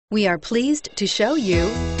We are pleased to show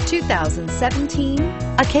you 2017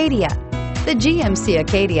 Acadia. The GMC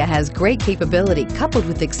Acadia has great capability coupled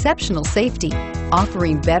with exceptional safety,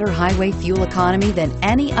 offering better highway fuel economy than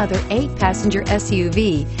any other 8-passenger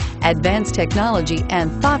SUV, advanced technology,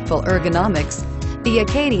 and thoughtful ergonomics. The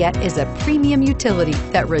Acadia is a premium utility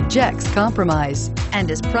that rejects compromise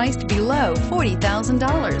and is priced below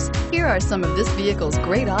 $40,000. Here are some of this vehicle's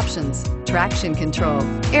great options: traction control,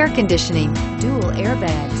 air conditioning, dual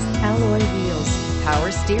airbags, alloy wheels,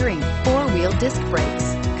 power steering, 4-wheel disc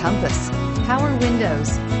brakes, compass, power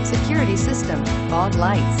windows, security system, fog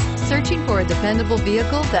lights. Searching for a dependable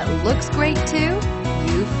vehicle that looks great too?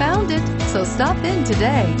 You found it, so stop in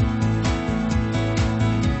today.